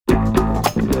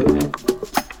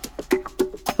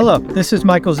Hello, this is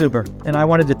Michael Zuber, and I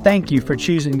wanted to thank you for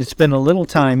choosing to spend a little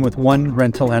time with one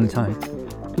rental at a time.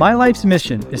 My life's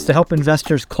mission is to help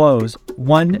investors close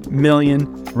 1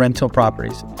 million rental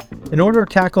properties. In order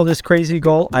to tackle this crazy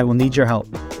goal, I will need your help.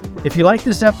 If you like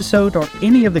this episode or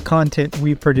any of the content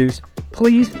we produce,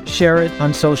 please share it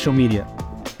on social media.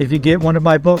 If you get one of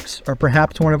my books or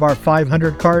perhaps one of our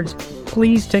 500 cards,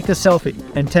 please take a selfie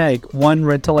and tag one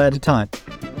rental at a time.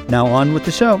 Now on with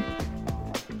the show.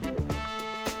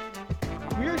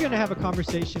 We're going to have a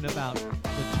conversation about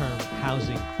the term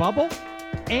housing bubble,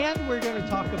 and we're going to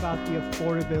talk about the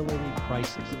affordability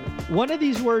crisis. One of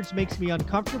these words makes me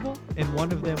uncomfortable, and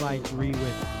one of them I agree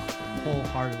with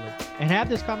wholeheartedly. And have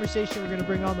this conversation, we're going to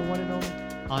bring on the one and only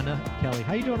Anna Kelly.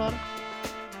 How you doing, Anna?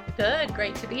 Good.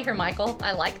 Great to be here, Michael.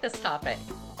 I like this topic.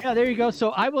 Yeah, there you go.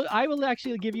 So I will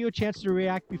actually give you a chance to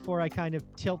react before I kind of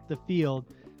tilt the field.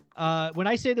 When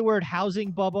I say the word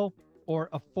housing bubble or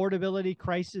affordability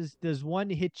crisis, does one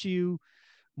hit you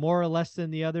more or less than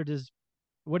the other?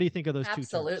 What do you think of those two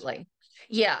terms? Absolutely.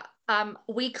 Yeah.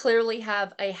 We clearly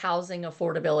have a housing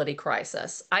affordability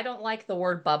crisis. I don't like the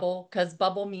word bubble because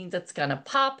bubble means it's going to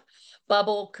pop.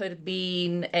 Bubble could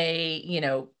mean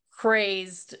a,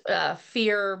 crazed,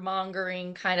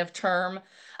 fear-mongering kind of term.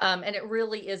 And it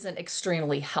really isn't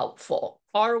extremely helpful.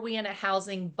 Are we in a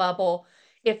housing bubble?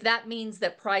 If that means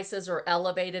that prices are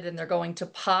elevated and they're going to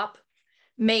pop,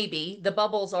 maybe the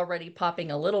bubble's already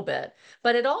popping a little bit,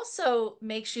 but it also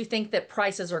makes you think that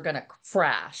prices are going to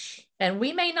crash. And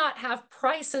we may not have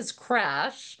prices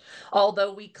crash,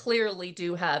 although we clearly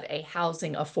do have a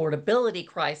housing affordability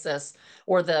crisis,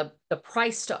 or the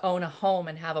price to own a home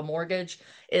and have a mortgage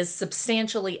is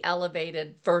substantially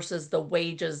elevated versus the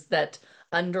wages that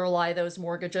underlie those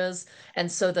mortgages.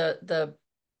 And so the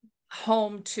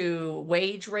home to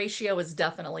wage ratio is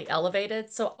definitely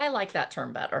elevated. So I like that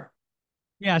term better.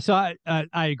 Yeah, so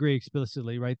I agree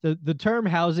explicitly, right? The term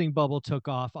housing bubble took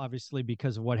off obviously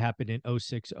because of what happened in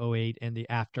 06, 08 and the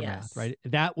aftermath, Yes. right?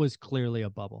 That was clearly a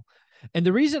bubble. And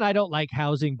the reason I don't like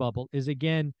housing bubble is,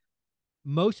 again,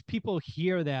 most people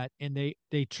hear that and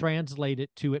they translate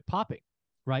it to it popping,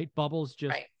 right? Bubbles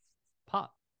just Right.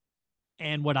 pop.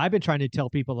 And what I've been trying to tell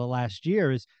people the last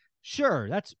year is, sure,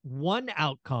 that's one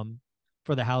outcome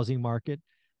for the housing market.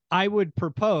 I would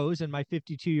propose, and my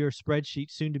 52-year spreadsheet,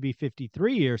 soon to be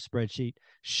 53-year spreadsheet,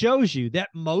 shows you that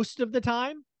most of the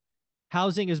time,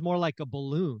 housing is more like a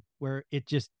balloon where it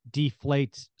just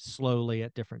deflates slowly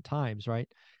at different times, right?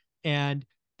 And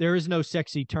there is no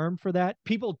sexy term for that.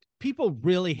 People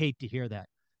really hate to hear that.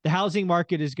 The housing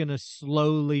market is going to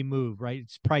slowly move, right?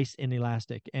 It's price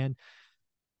inelastic. And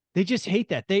they just hate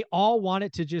that. They all want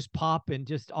it to just pop and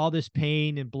just all this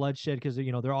pain and bloodshed because,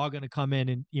 they're all going to come in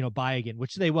and, buy again,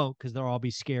 which they won't because they'll all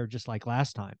be scared just like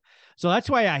last time. So that's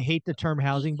why I hate the term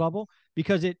housing bubble,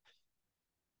 because it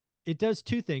does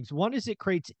two things. One is it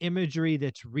creates imagery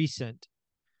that's recent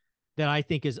that I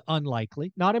think is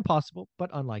unlikely, not impossible, but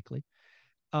unlikely.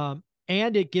 And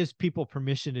it gives people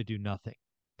permission to do nothing.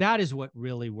 That is what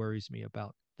really worries me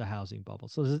about the housing bubble.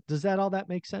 So does that all that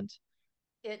make sense?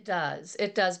 It does.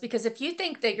 It does. Because if you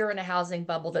think that you're in a housing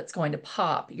bubble that's going to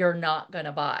pop, you're not going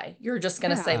to buy. You're just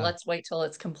going to say, Yeah. let's wait till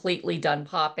it's completely done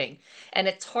popping. And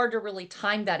it's hard to really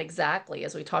time that exactly,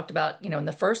 as we talked about, in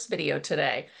the first video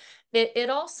today.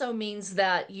 It also means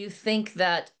that you think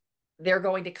that they're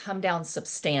going to come down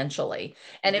substantially.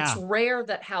 And it's Yeah. rare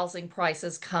that housing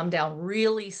prices come down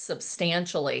really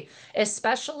substantially,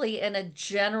 especially in a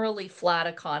generally flat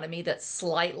economy that's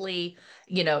slightly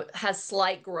has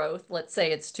slight growth. Let's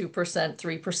say it's 2%,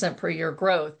 3% per year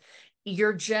growth.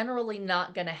 You're generally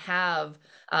not going to have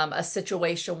a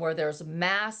situation where there's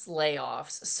mass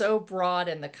layoffs so broad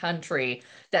in the country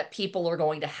that people are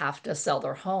going to have to sell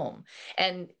their home.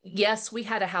 And yes, we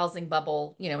had a housing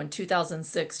bubble, in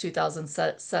 2006,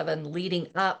 2007, leading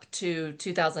up to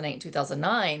 2008,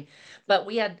 2009, but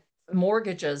we had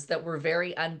mortgages that were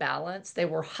very unbalanced. They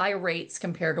were high rates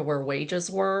compared to where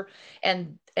wages were.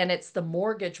 And it's the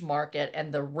mortgage market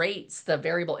and the rates, the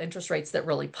variable interest rates that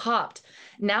really popped.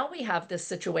 Now we have this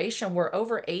situation where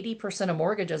over 80% of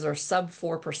mortgages are sub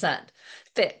 4%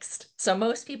 fixed. So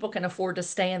most people can afford to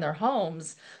stay in their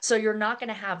homes. So you're not going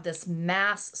to have this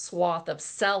mass swath of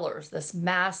sellers, this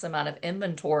mass amount of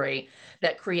inventory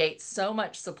that creates so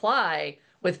much supply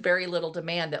with very little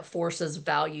demand that forces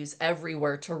values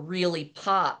everywhere to really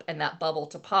pop and that bubble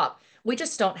to pop. We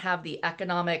just don't have the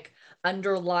economic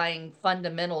underlying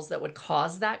fundamentals that would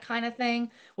cause that kind of thing.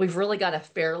 We've really got a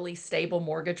fairly stable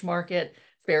mortgage market,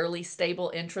 fairly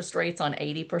stable interest rates on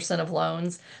 80% of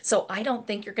loans. So I don't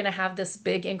think you're going to have this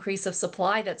big increase of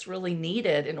supply that's really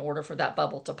needed in order for that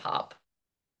bubble to pop.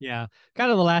 Yeah.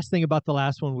 Kind of the last thing about the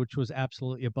last one, which was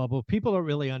absolutely a bubble. People don't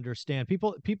really understand.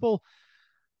 People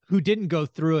who didn't go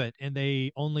through it and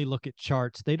they only look at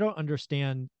charts, they don't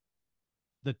understand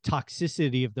the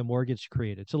toxicity of the mortgage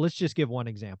created. So let's just give one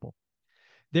example.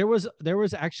 There was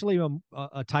actually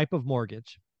a type of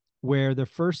mortgage where the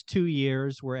first 2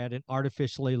 years were at an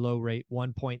artificially low rate,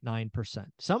 1.9%.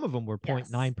 Some of them were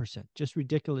Yes. 0.9%, just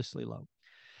ridiculously low.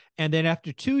 And then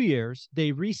after 2 years,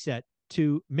 they reset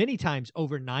to many times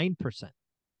over 9%.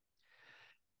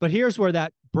 But here's where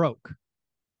that broke.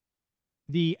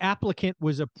 The applicant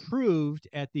was approved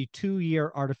at the 2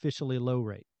 year artificially low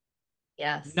rate,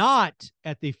 Yes. not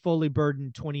at the fully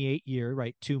burdened 28 year,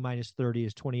 right? 2 minus 30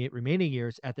 is 28 remaining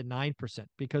years at the 9%,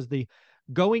 because the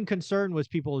going concern was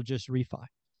people will just refi.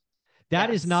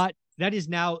 Yes. That is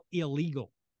now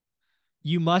illegal.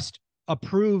 You must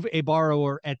approve a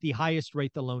borrower at the highest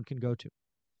rate the loan can go to.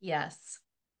 Yes.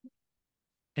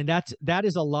 And that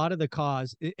is a lot of the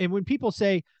cause. And when people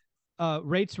say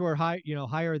rates were high,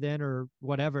 higher than or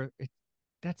whatever,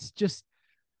 that's just,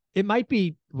 it might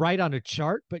be right on a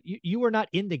chart, but you were not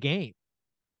in the game.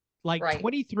 Like Right.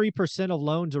 23% of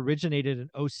loans originated in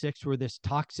 '06 were this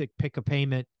toxic pick a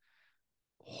payment,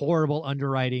 horrible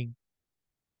underwriting,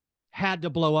 had to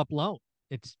blow up loan.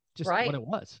 It's just what Right. it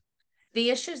was. The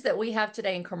issues that we have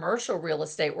today in commercial real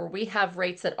estate, where we have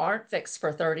rates that aren't fixed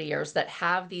for 30 years, that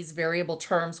have these variable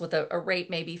terms with a rate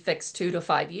maybe fixed 2 to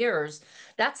 5 years,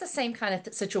 that's the same kind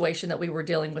of situation that we were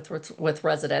dealing with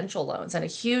residential loans, and a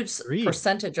huge Agreed.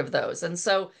 percentage of those. And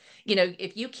so,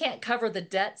 if you can't cover the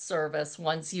debt service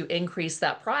once you increase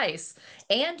that price,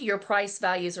 and your price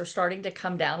values are starting to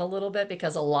come down a little bit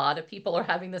because a lot of people are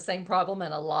having the same problem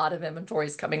and a lot of inventory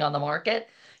is coming on the market,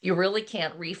 you really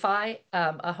can't refi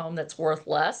a home that's worth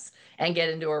less and get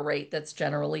into a rate that's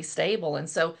generally stable. And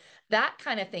so that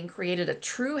kind of thing created a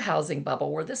true housing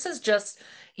bubble, where this is just,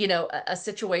 a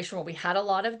situation where we had a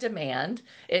lot of demand.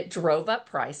 It drove up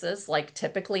prices, like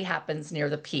typically happens near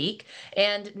the peak.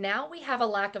 And now we have a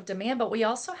lack of demand, but we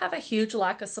also have a huge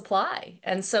lack of supply.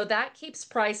 And so that keeps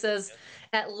prices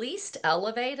at least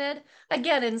elevated.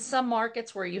 Again, in some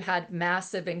markets where you had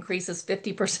massive increases,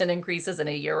 50% increases in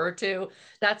a year or two,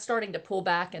 that's starting to pull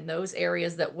back. In those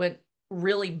areas that went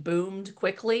really boomed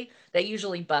quickly, they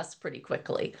usually bust pretty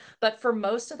quickly. But for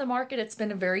most of the market, it's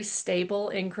been a very stable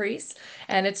increase,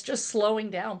 and it's just slowing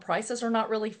down. Prices are not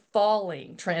really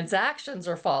falling, transactions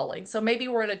are falling. So maybe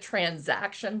we're in a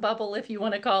transaction bubble, if you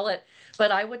want to call it,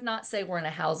 but I would not say we're in a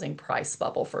housing price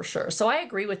bubble for sure. So I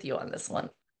agree with you on this one.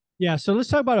 Yeah. So let's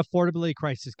talk about affordability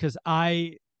crisis, because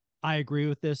I agree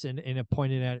with this and have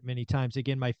pointed at it many times.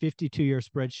 Again, my 52-year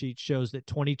spreadsheet shows that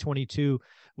 2022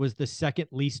 was the second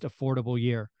least affordable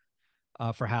year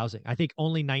for housing. I think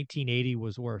only 1980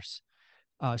 was worse.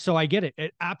 So I get it.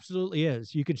 It absolutely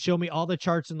is. You can show me all the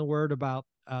charts in the word about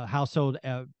household,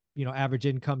 average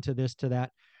income to this, to that.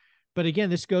 But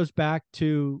again, this goes back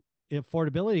to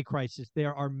affordability crisis.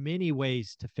 There are many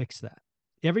ways to fix that.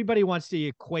 Everybody wants to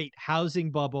equate housing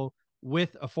bubble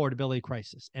with affordability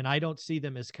crisis, and I don't see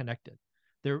them as connected.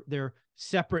 They're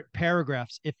separate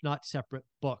paragraphs, if not separate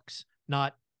books,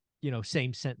 not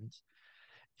same sentence.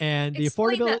 And the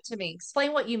Explain affordability, that to me.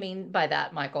 Explain what you mean by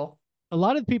that, Michael. a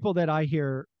lot of the people that I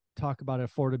hear talk about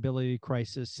affordability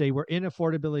crisis say we're in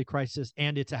affordability crisis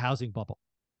and it's a housing bubble.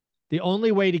 The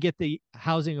only way to get the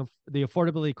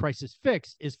affordability crisis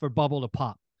fixed is for bubble to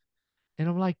pop. And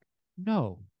I'm like,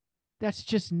 no, that's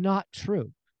just not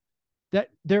true.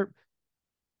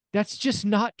 That's just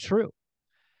not true.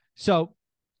 So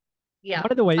Yeah,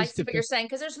 one of the I ways see to what you're fix, saying,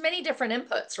 because there's many different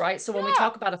inputs, right? So when we yeah,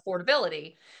 talk about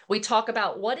affordability, we talk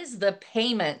about what is the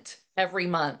payment every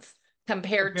month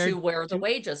compared to compared where the to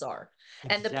wages are.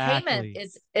 And the payment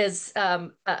exactly, is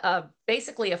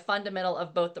basically a fundamental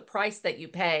of both the price that you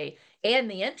pay and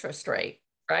the interest rate,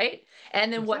 right?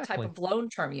 And then what type exactly, of loan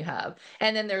term you have.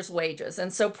 And then there's wages.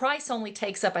 And so price only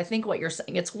takes up, I think what you're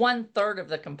saying, it's 1/3 of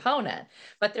the component,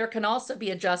 but there can also be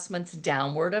adjustments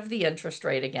downward of the interest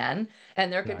rate again,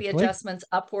 and there could be exactly, adjustments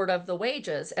upward of the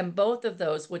wages, and both of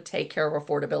those would take care of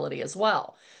affordability as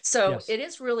well. So yes, it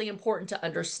is really important to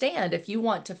understand, if you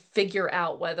want to figure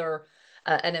out whether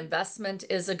an investment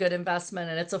is a good investment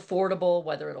and it's affordable,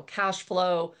 whether it'll cash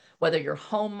flow, whether your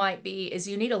home might be, is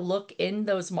you need to look in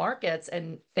those markets,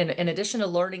 and in addition to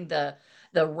learning the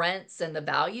rents and the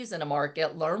values in a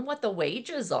market, learn what the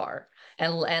wages are,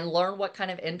 and learn what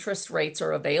kind of interest rates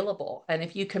are available. And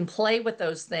if you can play with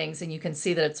those things and you can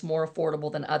see that it's more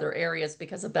affordable than other areas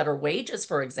because of better wages,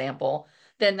 for example,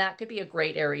 then that could be a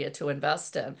great area to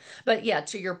invest in. But yeah,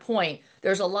 to your point,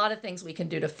 there's a lot of things we can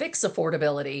do to fix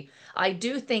affordability. I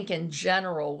do think in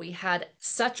general, we had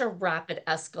such a rapid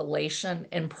escalation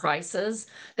in prices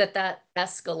that that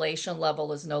escalation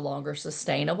level is no longer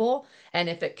sustainable. And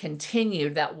if it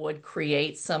continued, that would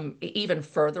create some even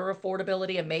further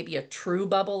affordability and maybe a true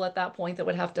bubble at that point that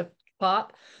would have to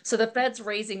pop. So the Fed's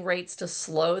raising rates to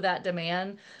slow that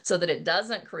demand so that it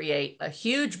doesn't create a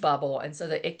huge bubble and so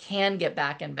that it can get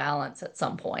back in balance at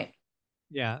some point.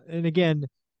 Yeah. And again,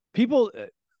 people,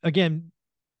 again,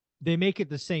 they make it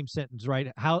the same sentence,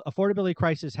 right? How affordability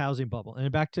crisis, housing bubble.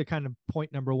 And back to kind of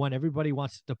point number one, everybody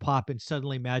wants it to pop and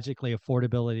suddenly magically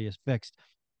affordability is fixed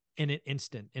in an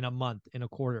instant, in a month, in a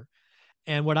quarter.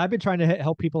 And what I've been trying to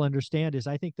help people understand is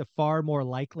I think the far more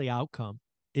likely outcome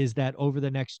is that over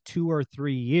the next 2 or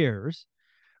 3 years,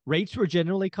 rates will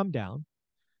generally come down.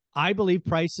 I believe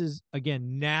prices,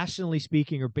 again, nationally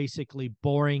speaking, are basically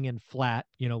boring and flat,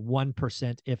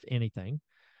 1%, if anything.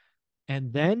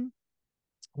 And then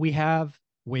we have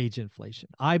wage inflation.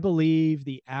 I believe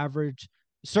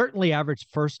certainly average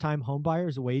first time home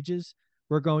buyers' wages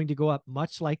were going to go up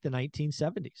much like the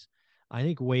 1970s. I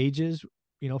think wages,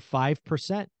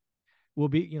 5% will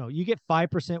be, you get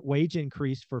 5% wage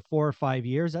increase for 4 or 5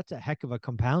 years. That's a heck of a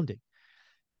compounding.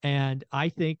 And I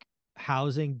think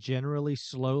housing generally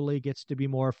slowly gets to be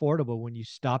more affordable when you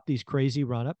stop these crazy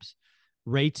run-ups.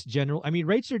 Rates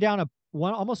are down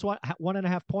almost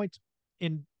 1.5 points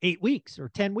in 8 weeks or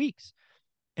 10 weeks.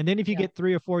 And then if you get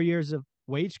 3 or 4 years of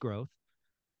wage growth,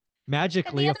 And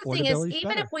magically the other thing is, affordability is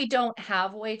even if better. we don't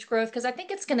have wage growth, because I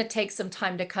think it's going to take some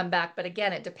time to come back, but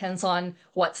again, it depends on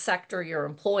what sector you're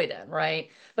employed in, right?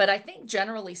 But I think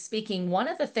generally speaking, one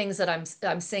of the things that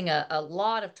I'm seeing a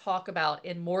lot of talk about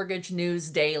in Mortgage News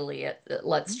Daily,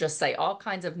 let's just say all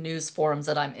kinds of news forums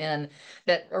that I'm in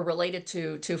that are related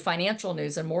to financial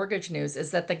news and mortgage news,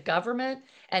 is that the government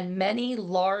and many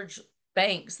large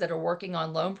banks that are working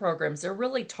on loan programs, they're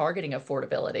really targeting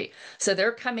affordability. So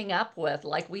they're coming up with,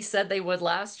 like we said they would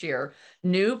last year,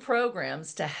 new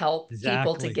programs to help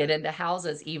people to Exactly. get into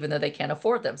houses even though they can't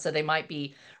afford them. So they might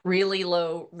be really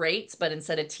low rates, but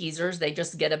instead of teasers, they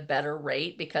just get a better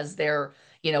rate because their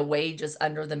wage is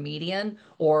under the median,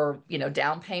 or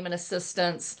down payment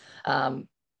assistance,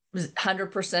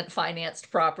 100% financed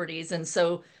properties. And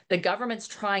so the government's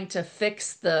trying to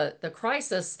fix the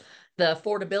crisis, the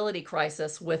affordability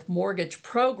crisis, with mortgage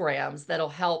programs that'll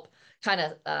help kind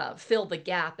of fill the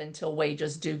gap until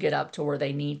wages do get up to where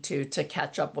they need to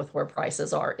catch up with where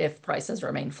prices are if prices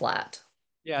remain flat.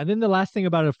 Yeah. And then the last thing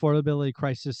about affordability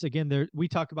crisis, again, we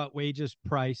talk about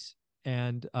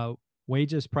and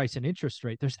wages, price, and interest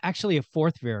rate. There's actually a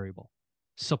fourth variable,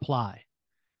 supply.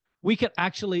 We could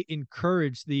actually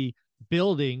encourage the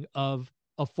building of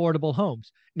affordable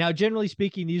homes. Now, generally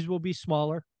speaking, these will be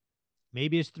smaller.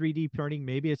 Maybe it's 3D printing.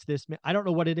 Maybe it's this. I don't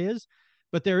know what it is,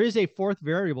 but there is a fourth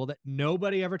variable that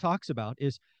nobody ever talks about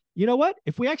is, you know what?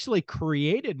 If we actually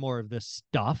created more of this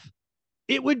stuff,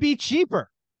 it would be cheaper.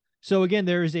 So again,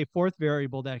 there is a fourth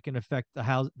variable that can affect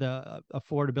the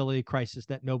affordability crisis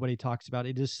that nobody talks about.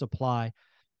 It is supply.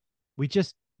 We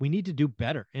need to do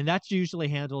better, and that's usually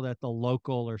handled at the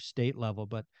local or state level.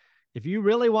 But if you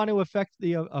really want to affect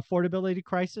the affordability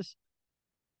crisis,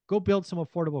 go build some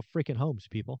affordable freaking homes,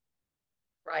 people.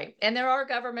 Right. And there are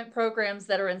government programs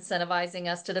that are incentivizing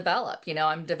us to develop.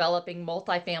 I'm developing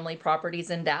multifamily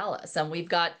properties in Dallas, and we've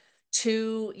got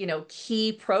two,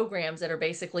 key programs that are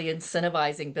basically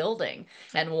incentivizing building.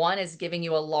 And one is giving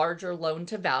you a larger loan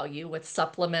to value with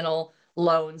supplemental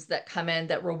loans that come in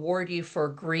that reward you for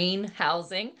green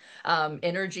housing,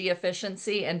 energy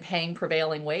efficiency, and paying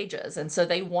prevailing wages. And so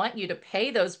they want you to pay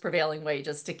those prevailing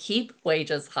wages to keep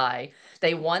wages high.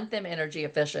 They want them energy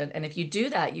efficient. And if you do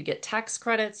that, you get tax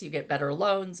credits, you get better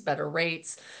loans, better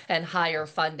rates, and higher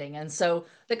funding. And so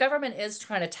the government is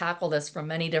trying to tackle this from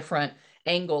many different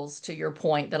angles, to your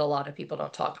point, that a lot of people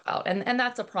don't talk about. And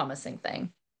that's a promising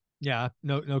thing. Yeah,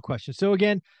 no question. So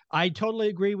again, I totally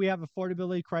agree. We have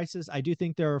affordability crisis. I do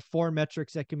think there are four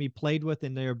metrics that can be played with,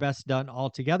 and they're best done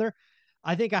all together.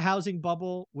 I think a housing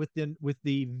bubble with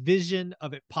the vision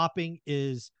of it popping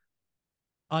is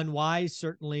unwise.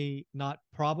 Certainly not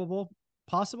probable.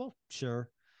 Possible, sure.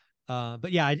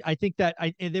 But yeah, I think that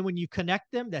and then when you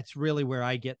connect them, that's really where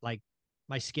I get like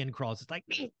my skin crawls. It's like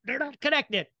they're not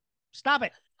connected. Stop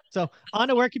it. So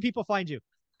Anna, where can people find you?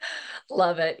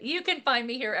 Love it. You can find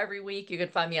me here every week. You can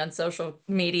find me on social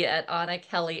media at Anna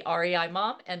Kelly, REI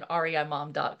Mom, and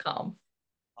reimom.com.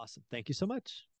 Awesome. Thank you so much.